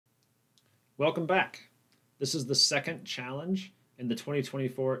Welcome back. This is the second challenge in the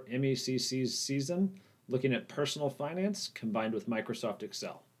 2024 MECC's season, looking at personal finance combined with Microsoft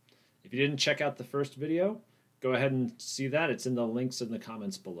Excel. If you didn't check out the first video, go ahead and see that. It's in the links in the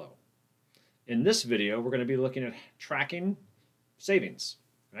comments below. In this video, we're going to be looking at tracking savings,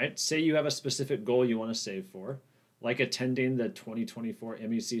 right? Say you have a specific goal you want to save for, like attending the 2024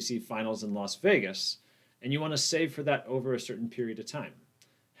 MECC finals in Las Vegas, and you want to save for that over a certain period of time.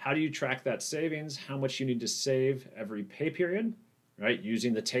 How do you track that savings? How much you need to save every pay period, right?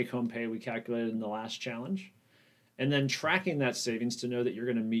 Using the take-home pay we calculated in the last challenge. And then tracking that savings to know that you're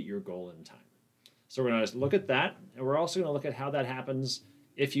going to meet your goal in time. So we're going to look at that, and we're also going to look at how that happens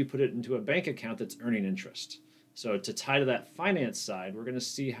if you put it into a bank account that's earning interest. So to tie to that finance side, we're going to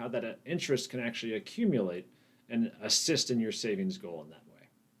see how that interest can actually accumulate and assist in your savings goal in that way.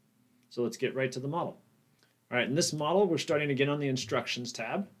 So let's get right to the model. All right, in this model, we're starting again on the Instructions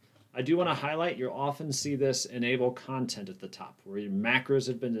tab. I do want to highlight, you'll often see this Enable Content at the top, where your macros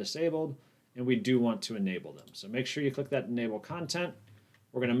have been disabled, and we do want to enable them. So make sure you click that Enable Content.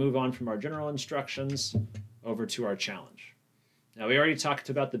 We're going to move on from our general instructions over to our challenge. Now, we already talked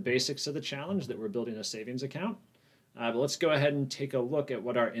about the basics of the challenge, that we're building a savings account. But let's go ahead and take a look at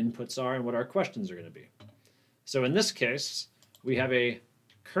what our inputs are and what our questions are going to be. So in this case, we have a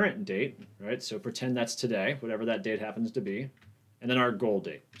current date, right? So pretend that's today, whatever that date happens to be, and then our goal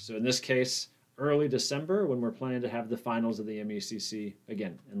date. So in this case, early December, when we're planning to have the finals of the MECC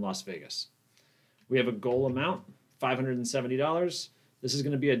again in Las Vegas. We have a goal amount, $570. This is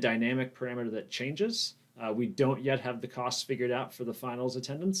going to be a dynamic parameter that changes. We don't yet have the costs figured out for the finals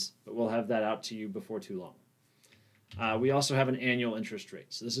attendance, but we'll have that out to you before too long. We also have an annual interest rate.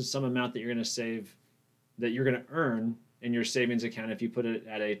 So this is some amount that you're going to save, that you're going to earn in your savings account if you put it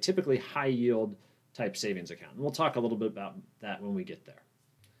at a typically high yield type savings account. And we'll talk a little bit about that when we get there.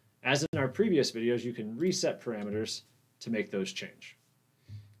 As in our previous videos, you can reset parameters to make those change.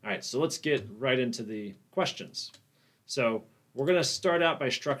 All right, so let's get right into the questions. So we're going to start out by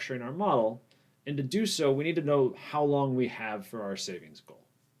structuring our model, and to do so, we need to know how long we have for our savings goal.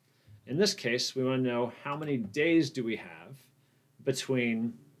 In this case, we want to know how many days do we have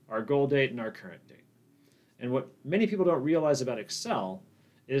between our goal date and our current date. And what many people don't realize about Excel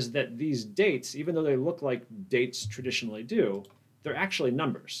is that these dates, even though they look like dates traditionally do, they're actually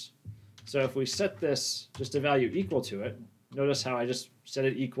numbers. So if we set this just a value equal to it, notice how I just set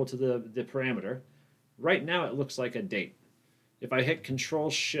it equal to the parameter. Right now it looks like a date. If I hit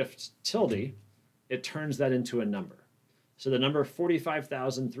Control-Shift-tilde, it turns that into a number. So the number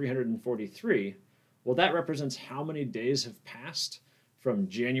 45,343, well, that represents how many days have passed from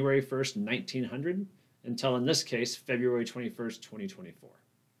January 1st, 1900 until, in this case, February 21st, 2024. All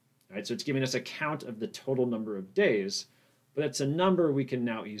right, so it's giving us a count of the total number of days, but it's a number we can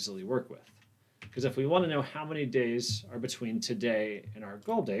now easily work with. Because if we want to know how many days are between today and our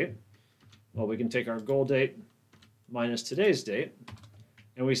goal date, well, we can take our goal date minus today's date,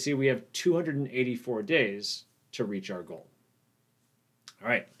 and we see we have 284 days to reach our goal. All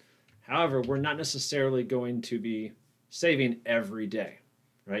right, however, we're not necessarily going to be saving every day,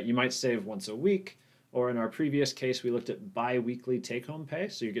 right? You might save once a week, or in our previous case, we looked at bi-weekly take-home pay,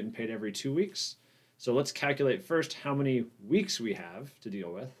 so you're getting paid every 2 weeks. So let's calculate first how many weeks we have to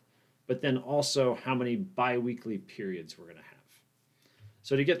deal with, but then also how many bi-weekly periods we're going to have.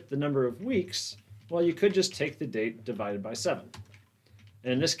 So to get the number of weeks, well, you could just take the date divided by 7.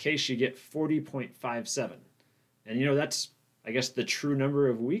 And in this case, you get 40.57. And you know, that's, I guess, the true number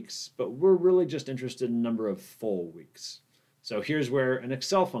of weeks, but we're really just interested in the number of full weeks. So here's where an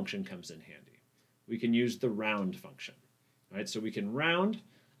Excel function comes in handy. We can use the round function, right? So we can round.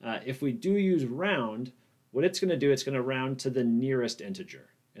 If we do use round, what it's going to do, it's going to round to the nearest integer.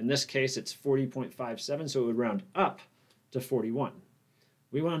 In this case, it's 40.57, so it would round up to 41.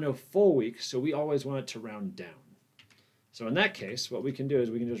 We want to know full weeks, so we always want it to round down. So in that case, what we can do is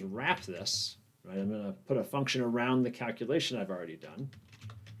we can just wrap this, right? I'm going to put a function around the calculation I've already done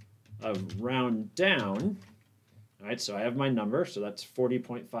of round down. All right, so I have my number, so that's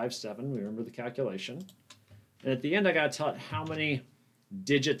 40.57. We remember the calculation. And at the end, I got to tell it how many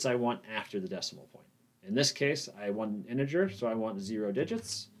digits I want after the decimal point. In this case, I want an integer, so I want 0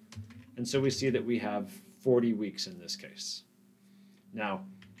 digits. And so we see that we have 40 weeks in this case. Now,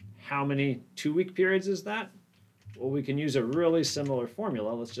 how many 2-week periods is that? Well, we can use a really similar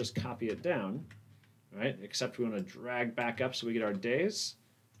formula. Let's just copy it down, right? Except we want to drag back up so we get our days.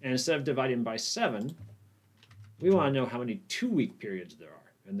 And instead of dividing by 7, we want to know how many 2-week periods there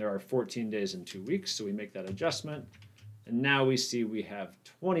are. And there are 14 days in 2 weeks, so we make that adjustment. And now we see we have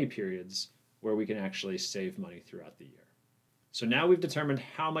 20 periods where we can actually save money throughout the year. So now we've determined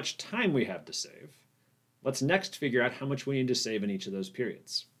how much time we have to save. Let's next figure out how much we need to save in each of those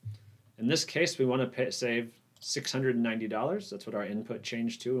periods. In this case, we want to save $690. That's what our input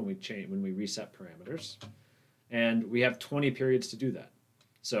changed to when we reset parameters. And we have 20 periods to do that.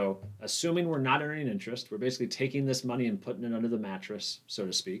 So assuming we're not earning interest, we're basically taking this money and putting it under the mattress, so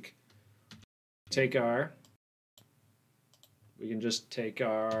to speak. We can just take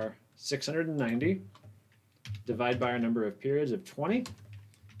our 690, divide by our number of periods of 20,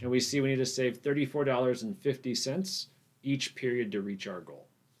 and we see we need to save $34.50 each period to reach our goal.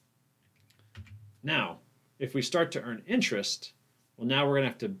 Now, if we start to earn interest, well, now we're going to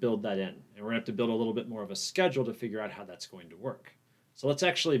have to build that in, and we're going to have to build a little bit more of a schedule to figure out how that's going to work. So let's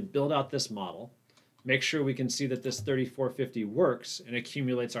actually build out this model, make sure we can see that this $34.50 works and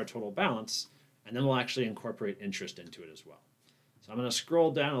accumulates our total balance, and then we'll actually incorporate interest into it as well. So I'm going to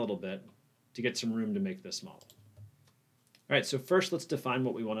scroll down a little bit to get some room to make this model. All right, so first let's define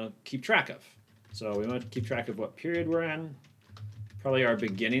what we want to keep track of. So we want to keep track of what period we're in, probably our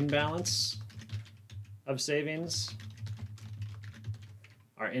beginning balance of savings,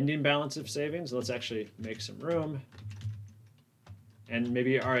 our ending balance of savings. Let's actually make some room. And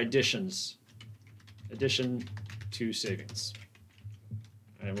maybe our addition to savings.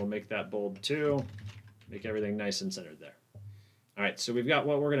 And we'll make that bold too, make everything nice and centered there. All right, so we've got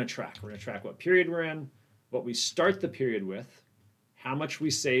what we're going to track. We're going to track what period we're in, what we start the period with, how much we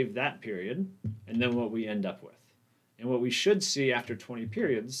save that period, and then what we end up with. And what we should see after 20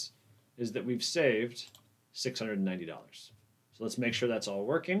 periods is that we've saved $690. So let's make sure that's all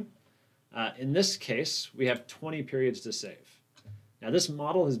working. In this case, we have 20 periods to save. Now this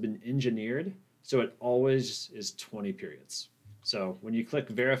model has been engineered so it always is 20 periods. So when you click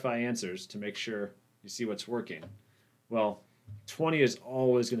verify answers to make sure you see what's working, well, 20 is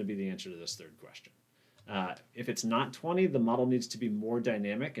always going to be the answer to this third question. If it's not 20, the model needs to be more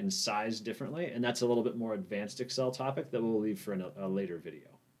dynamic and sized differently, and that's a little bit more advanced Excel topic that we'll leave for a later video.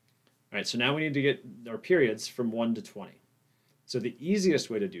 All right, so now we need to get our periods from 1 to 20. So the easiest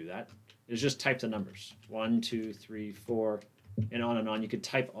way to do that is just type the numbers, 1, 2, 3, 4, and on and on. You could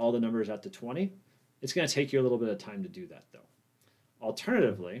type all the numbers out to 20. It's going to take you a little bit of time to do that, though.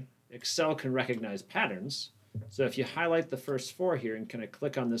 Alternatively, Excel can recognize patterns. So if you highlight the first 4 here and kind of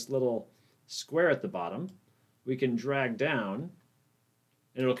click on this little square at the bottom, we can drag down,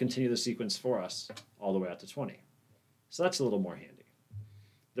 and it'll continue the sequence for us all the way out to 20. So that's a little more handy.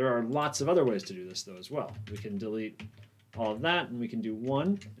 There are lots of other ways to do this, though, as well. We can delete all of that, and we can do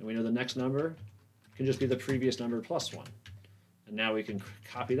 1, and we know the next number can just be the previous number plus 1. And now we can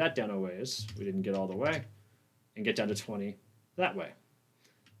copy that down a ways. We didn't get all the way, and get down to 20 that way.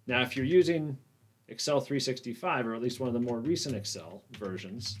 Now, if you're using Excel 365, or at least one of the more recent Excel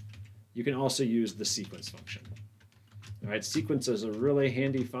versions, you can also use the sequence function. All right, sequence is a really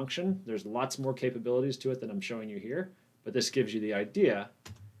handy function. There's lots more capabilities to it than I'm showing you here, but this gives you the idea.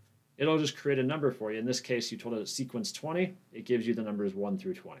 It'll just create a number for you. In this case, you told it sequence 20. It gives you the numbers 1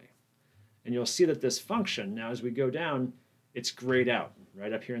 through 20. And you'll see that this function, now as we go down, it's grayed out.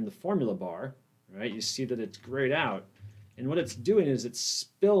 Right up here in the formula bar, right, you see that it's grayed out. And what it's doing is it's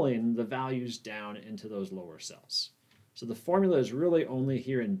spilling the values down into those lower cells. So the formula is really only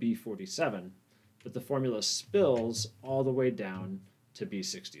here in B47, but the formula spills all the way down to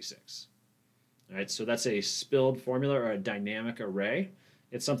B66. All right, so that's a spilled formula or a dynamic array.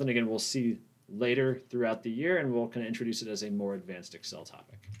 It's something, again, we'll see later throughout the year, and we'll kind of introduce it as a more advanced Excel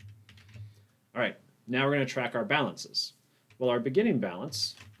topic. All right, now we're going to track our balances. Well, our beginning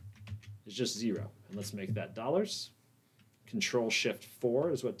balance is just 0, and let's make that dollars.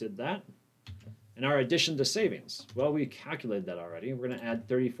 Control-Shift-4 is what did that. And our addition to savings, well, we calculated that already. We're going to add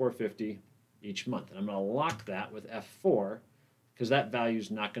 $34.50 each month. And I'm going to lock that with F4 because that value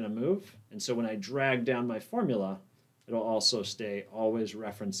is not going to move. And so when I drag down my formula, it'll also stay always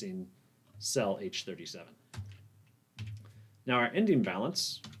referencing cell H37. Now our ending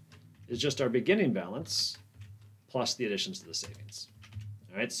balance is just our beginning balance plus the additions to the savings.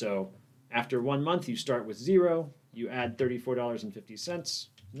 All right, so after 1 month, you start with 0, you add $34.50,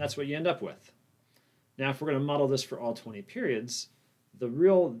 and that's what you end up with. Now, if we're going to model this for all 20 periods, the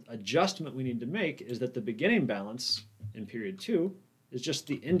real adjustment we need to make is that the beginning balance in period 2 is just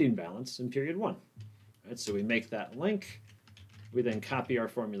the ending balance in period 1. Right, so we make that link. We then copy our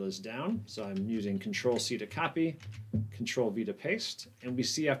formulas down. So I'm using Control-C to copy, Control-V to paste, and we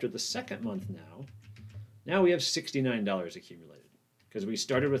see after the second month now we have $69 accumulated because we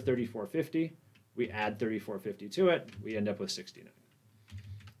started with $34.50, we add $34.50 to it, we end up with $69.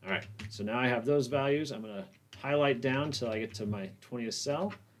 All right, so now I have those values. I'm going to highlight down until I get to my 20th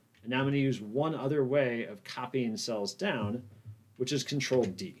cell, and now I'm going to use one other way of copying cells down, which is Control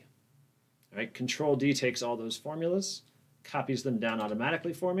D. All right, Control D takes all those formulas, copies them down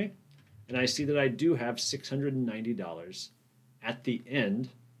automatically for me, and I see that I do have $690 at the end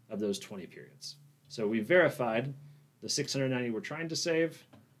of those 20 periods. So we verified the 690 we're trying to save.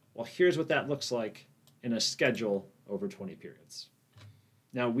 Well, here's what that looks like in a schedule over 20 periods.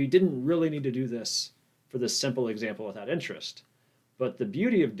 Now, we didn't really need to do this for this simple example without interest, but the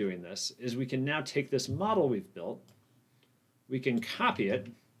beauty of doing this is we can now take this model we've built, we can copy it,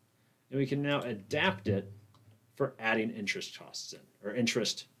 and we can now adapt it for adding interest costs in, or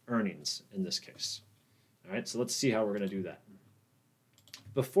interest earnings in this case. All right, so let's see how we're going to do that.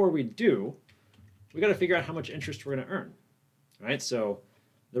 Before we do, we got to figure out how much interest we're going to earn. All right, so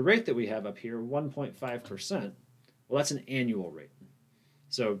the rate that we have up here, 1.5%, well, that's an annual rate.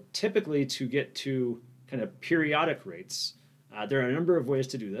 So typically to get to kind of periodic rates, there are a number of ways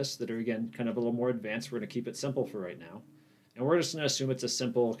to do this that are, again, kind of a little more advanced. We're going to keep it simple for right now. And we're just going to assume it's a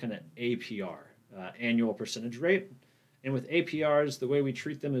simple kind of APR, annual percentage rate. And with APRs, the way we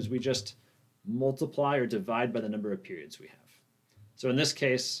treat them is we just multiply or divide by the number of periods we have. So in this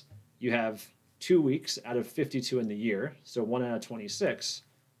case, you have 2 weeks out of 52 in the year, so 1 out of 26.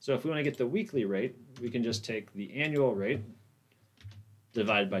 So if we want to get the weekly rate, we can just take the annual rate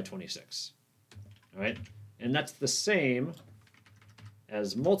divided by 26. All right, and that's the same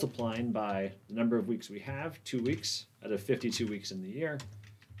as multiplying by the number of weeks we have, 2 weeks out of 52 weeks in the year.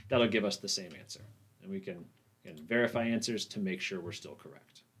 That'll give us the same answer. And we can verify answers to make sure we're still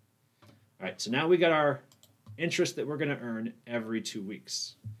correct. All right, so now we got our interest that we're going to earn every 2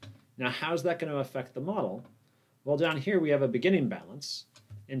 weeks. Now, how's that going to affect the model? Well, down here we have a beginning balance,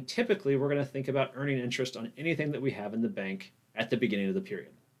 and typically we're going to think about earning interest on anything that we have in the bank at the beginning of the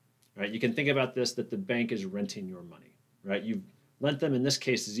period. Right? You can think about this that the bank is renting your money. Right? You've lent them, in this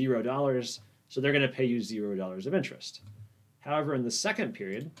case, $0, so they're going to pay you $0 of interest. However, in the second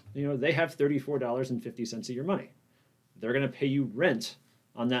period, they have $34.50 of your money. They're going to pay you rent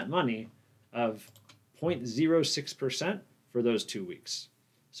on that money of 0.06% for those 2 weeks.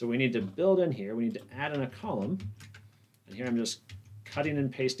 So we need to build in here, we need to add in a column, and here I'm just cutting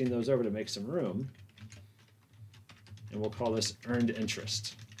and pasting those over to make some room, and we'll call this earned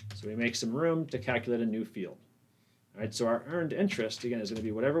interest. So we make some room to calculate a new field. All right, so our earned interest, again, is going to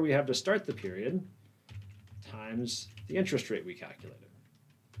be whatever we have to start the period times the interest rate we calculated.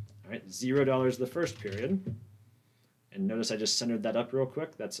 All right, $0 the first period. And notice I just centered that up real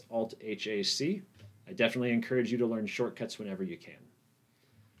quick. That's Alt-HAC. I definitely encourage you to learn shortcuts whenever you can.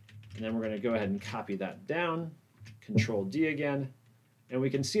 And then we're going to go ahead and copy that down, Control D again, and we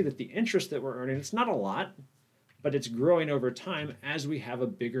can see that the interest that we're earning, it's not a lot, but it's growing over time as we have a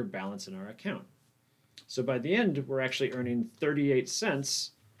bigger balance in our account. So by the end, we're actually earning 38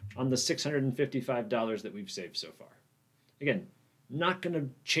 cents on the $655 that we've saved so far. Again, not going to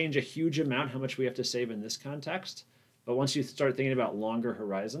change a huge amount how much we have to save in this context, but once you start thinking about longer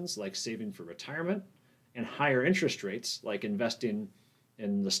horizons, like saving for retirement, and higher interest rates, like investing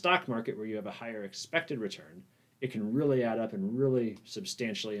in the stock market where you have a higher expected return, it can really add up and really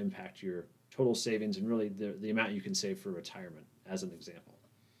substantially impact your total savings and really the amount you can save for retirement, as an example.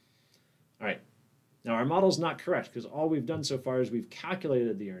 All right, now our model's not correct because all we've done so far is we've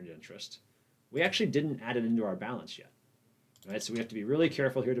calculated the earned interest. We actually didn't add it into our balance yet. All right, so we have to be really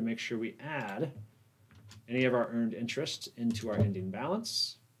careful here to make sure we add any of our earned interest into our ending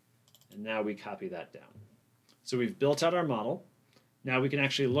balance, and now we copy that down. So we've built out our model. Now we can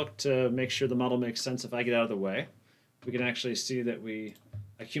actually look to make sure the model makes sense if I get out of the way. We can actually see that we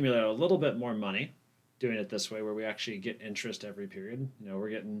accumulate a little bit more money doing it this way, where we actually get interest every period. We're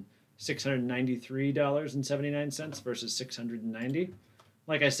getting $693.79 versus $690.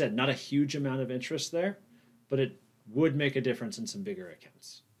 Like I said, not a huge amount of interest there, but it would make a difference in some bigger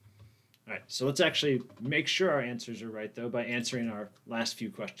accounts. All right, so let's actually make sure our answers are right, though, by answering our last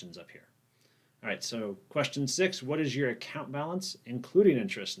few questions up here. All right, so question 6, what is your account balance, including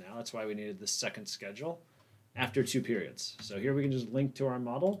interest now? That's why we needed the second schedule, after 2 periods. So here we can just link to our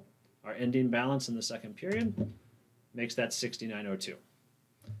model. Our ending balance in the second period makes that $69.02.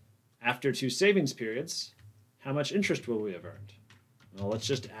 After 2 savings periods, how much interest will we have earned? Well, let's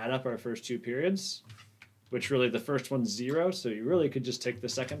just add up our first 2 periods, which really the first one's 0, so you really could just take the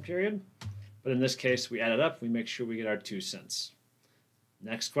second period. But in this case, we add it up, we make sure we get our 2 cents.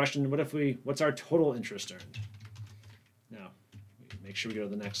 Next question, what's our total interest earned? Now, make sure we go to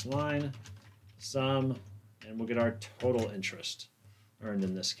the next line, sum, and we'll get our total interest earned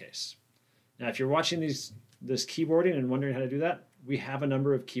in this case. Now, if you're watching this keyboarding and wondering how to do that, we have a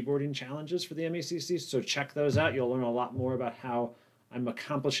number of keyboarding challenges for the MECC, so check those out. You'll learn a lot more about how I'm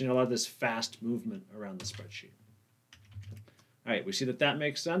accomplishing a lot of this fast movement around the spreadsheet. All All right, we see that that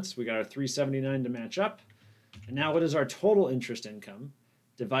makes sense. We got our 379 to match up. And now what is our total interest income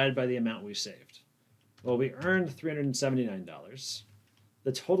divided by the amount we saved? Well, we earned $379.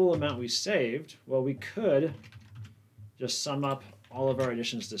 The total amount we saved, well, we could just sum up all of our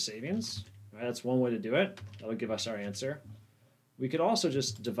additions to savings. Right? That's one way to do it. That would give us our answer. We could also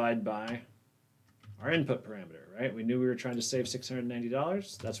just divide by our input parameter, right? We knew we were trying to save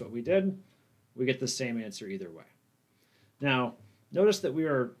 $690. That's what we did. We get the same answer either way. Now, notice that we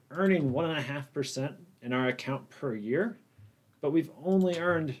are earning 1.5% in our account per year, but we've only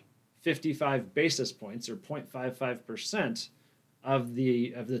earned 55 basis points, or 0.55% of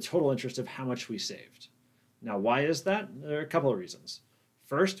the total interest of how much we saved. Now, why is that? There are a couple of reasons.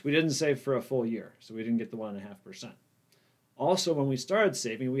 First, we didn't save for a full year, so we didn't get the 1.5%. Also, when we started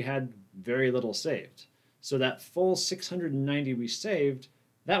saving, we had very little saved. So that full 690 we saved,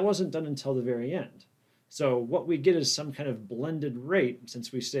 that wasn't done until the very end. So what we get is some kind of blended rate,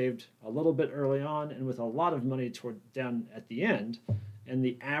 since we saved a little bit early on and with a lot of money down at the end, and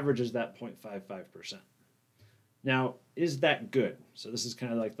the average is that 0.55%. Now, is that good? So this is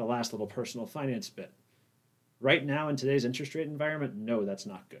kind of like the last little personal finance bit. Right now in today's interest rate environment, no, that's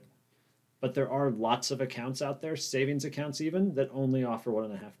not good. But there are lots of accounts out there, savings accounts even, that only offer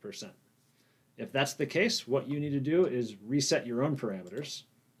 1.5%. If that's the case, what you need to do is reset your own parameters,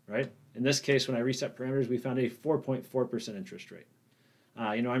 right? In this case, when I reset parameters, we found a 4.4% interest rate.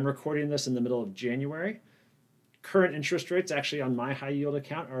 I'm recording this in the middle of January. Current interest rates actually on my high yield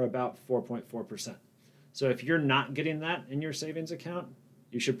account are about 4.4%. So if you're not getting that in your savings account,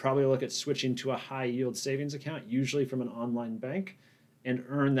 you should probably look at switching to a high yield savings account, usually from an online bank, and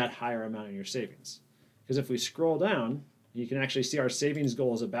earn that higher amount in your savings. Because if we scroll down, you can actually see our savings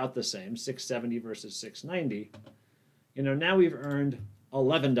goal is about the same, 670 versus 690. Now we've earned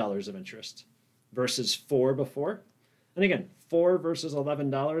 $11 of interest versus 4 before. And again, 4 versus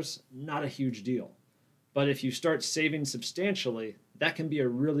 $11, not a huge deal. But if you start saving substantially, that can be a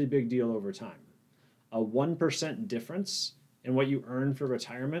really big deal over time. A 1% difference in what you earn for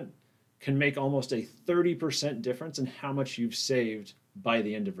retirement can make almost a 30% difference in how much you've saved by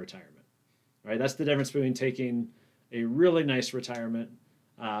the end of retirement. Right? That's the difference between taking a really nice retirement,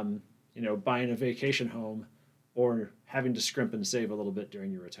 buying a vacation home, or having to scrimp and save a little bit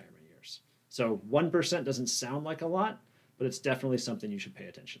during your retirement years. So 1% doesn't sound like a lot, but it's definitely something you should pay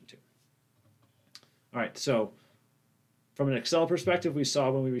attention to. All right, so from an Excel perspective, we saw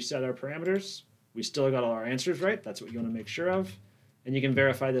when we reset our parameters, we still got all our answers right. That's what you want to make sure of. And you can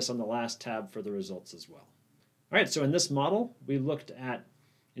verify this on the last tab for the results as well. All right, so in this model, we looked at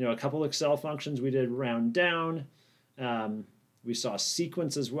a couple Excel functions. We did round down. We saw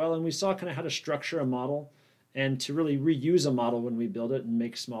sequence as well, and we saw kind of how to structure a model and to really reuse a model when we build it and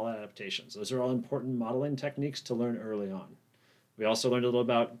make small adaptations. Those are all important modeling techniques to learn early on. We also learned a little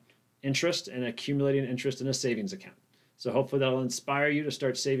about interest and accumulating interest in a savings account. So hopefully that'll inspire you to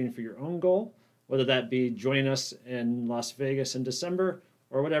start saving for your own goal, whether that be joining us in Las Vegas in December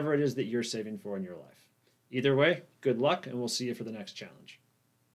or whatever it is that you're saving for in your life. Either way, good luck, and we'll see you for the next challenge.